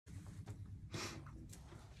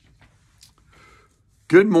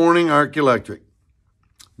Good morning, Arc Electric.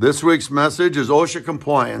 This week's message is OSHA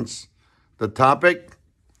compliance. The topic,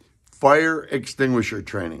 fire extinguisher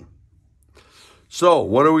training. So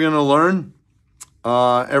what are we going to learn?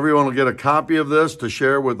 Everyone will get a copy of this to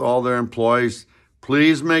share with all their employees.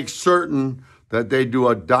 Please make certain that they do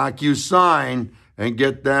a DocuSign and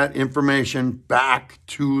get that information back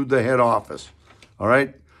to the head office. All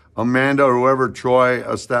right? Amanda or whoever Troy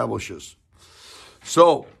establishes.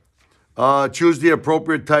 So, choose the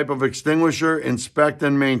appropriate type of extinguisher, inspect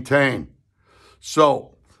and maintain.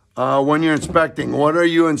 So, when you're inspecting, what are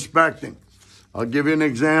you inspecting? I'll give you an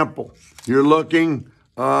example. You're looking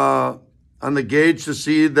on the gauge to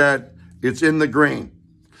see that it's in the green.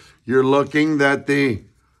 You're looking that the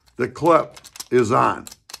clip is on,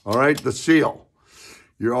 all right, the seal.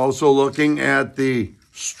 You're also looking at the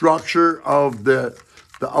structure of the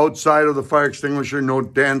outside of the fire extinguisher, no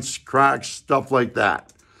dents, cracks, stuff like that.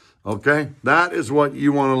 Okay, that is what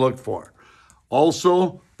you want to look for.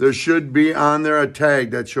 Also, there should be on there a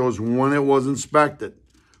tag that shows when it was inspected,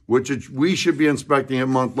 we should be inspecting it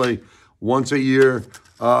monthly, once a year,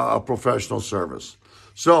 a professional service.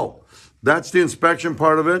 So that's the inspection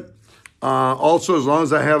part of it. Also, as long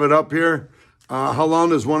as I have it up here, how long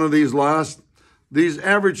does one of these last? These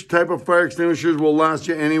average type of fire extinguishers will last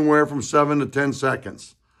you anywhere from 7 to 10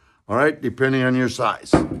 seconds, all right, depending on your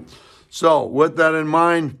size. So with that in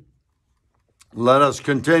mind, let us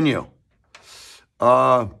continue.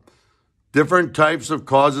 Different types of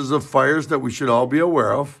causes of fires that we should all be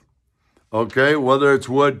aware of, okay, whether it's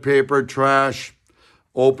wood, paper, trash,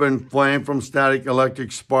 open flame from static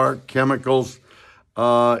electric spark, chemicals,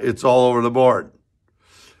 it's all over the board.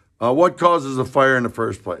 What causes a fire in the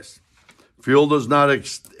first place? Fuel does not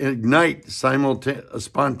ignite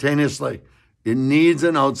spontaneously. It needs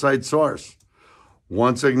an outside source.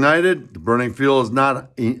 Once ignited, the burning fuel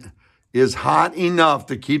is hot enough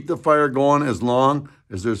to keep the fire going as long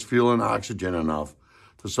as there's fuel and oxygen enough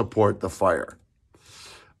to support the fire.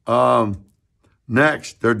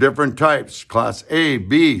 Next, there are different types. Class A,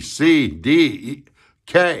 B, C, D,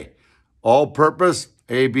 K. All-purpose,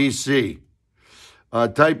 A, B, C.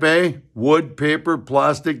 Type A, wood, paper,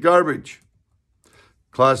 plastic, garbage.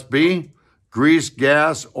 Class B, grease,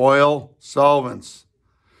 gas, oil, solvents.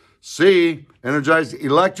 C, energized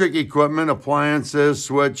electric equipment, appliances,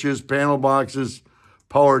 switches, panel boxes,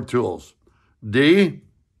 power tools. D,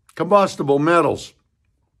 combustible metals,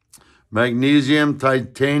 magnesium,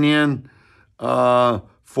 titanium,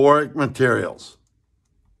 phoric materials.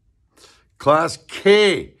 Class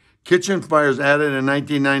K, kitchen fires added in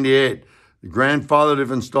 1998. The grandfathered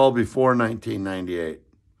if installed before 1998.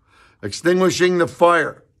 Extinguishing the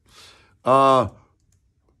fire.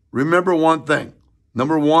 Remember one thing.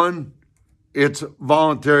 Number one, it's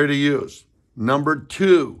voluntary to use. Number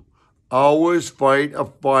two, always fight a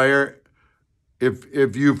fire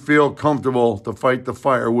if you feel comfortable to fight the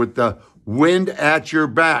fire with the wind at your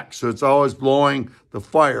back. So it's always blowing the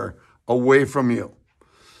fire away from you.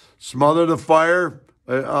 Smother the fire,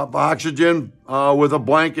 oxygen with a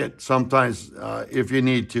blanket sometimes if you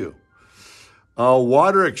need to.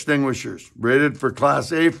 Water extinguishers rated for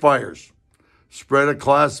Class A fires. Spread a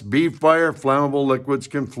Class B fire, flammable liquids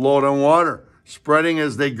can float on water, spreading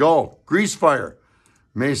as they go. Grease fire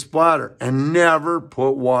may splatter, and never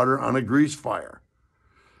put water on a grease fire.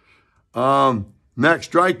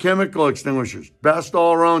 Next, dry chemical extinguishers. Best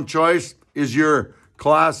all-around choice is your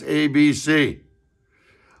Class ABC.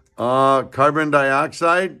 Carbon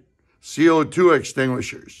dioxide, CO2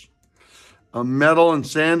 extinguishers. Metal and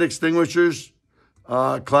sand extinguishers,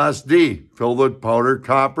 Class D, filled with powder,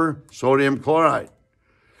 copper, sodium chloride.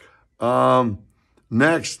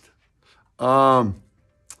 Next,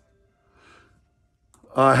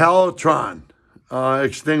 halotron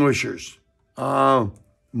extinguishers.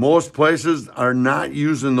 Most places are not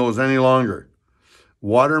using those any longer.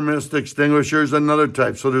 Water mist extinguishers, another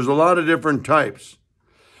type. So there's a lot of different types.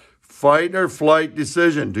 Fight or flight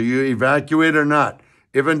decision. Do you evacuate or not?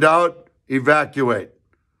 If in doubt, evacuate.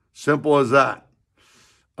 Simple as that.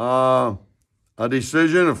 A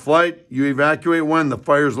decision of flight, you evacuate when the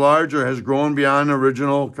fire is large or has grown beyond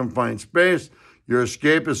original confined space. Your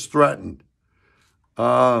escape is threatened.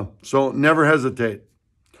 So never hesitate.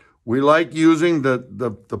 We like using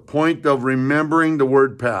the point of remembering the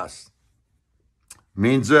word pass.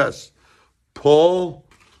 Means this. Pull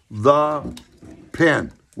the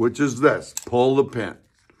pin, which is this. Pull the pin.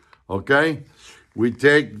 Okay? We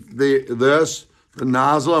take the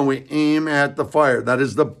nozzle, and we aim at the fire. That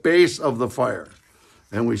is the base of the fire.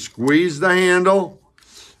 And we squeeze the handle,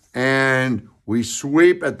 and we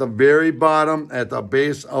sweep at the very bottom at the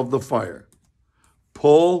base of the fire.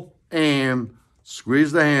 Pull, aim,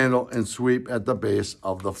 squeeze the handle, and sweep at the base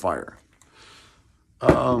of the fire.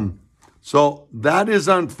 So that is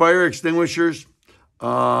on fire extinguishers.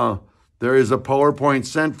 There is a PowerPoint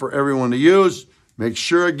sent for everyone to use. Make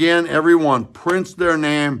sure, again, everyone prints their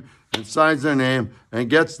name and signs their name and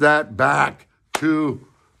gets that back to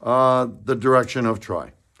the direction of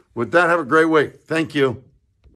Troy. With that, have a great week. Thank you.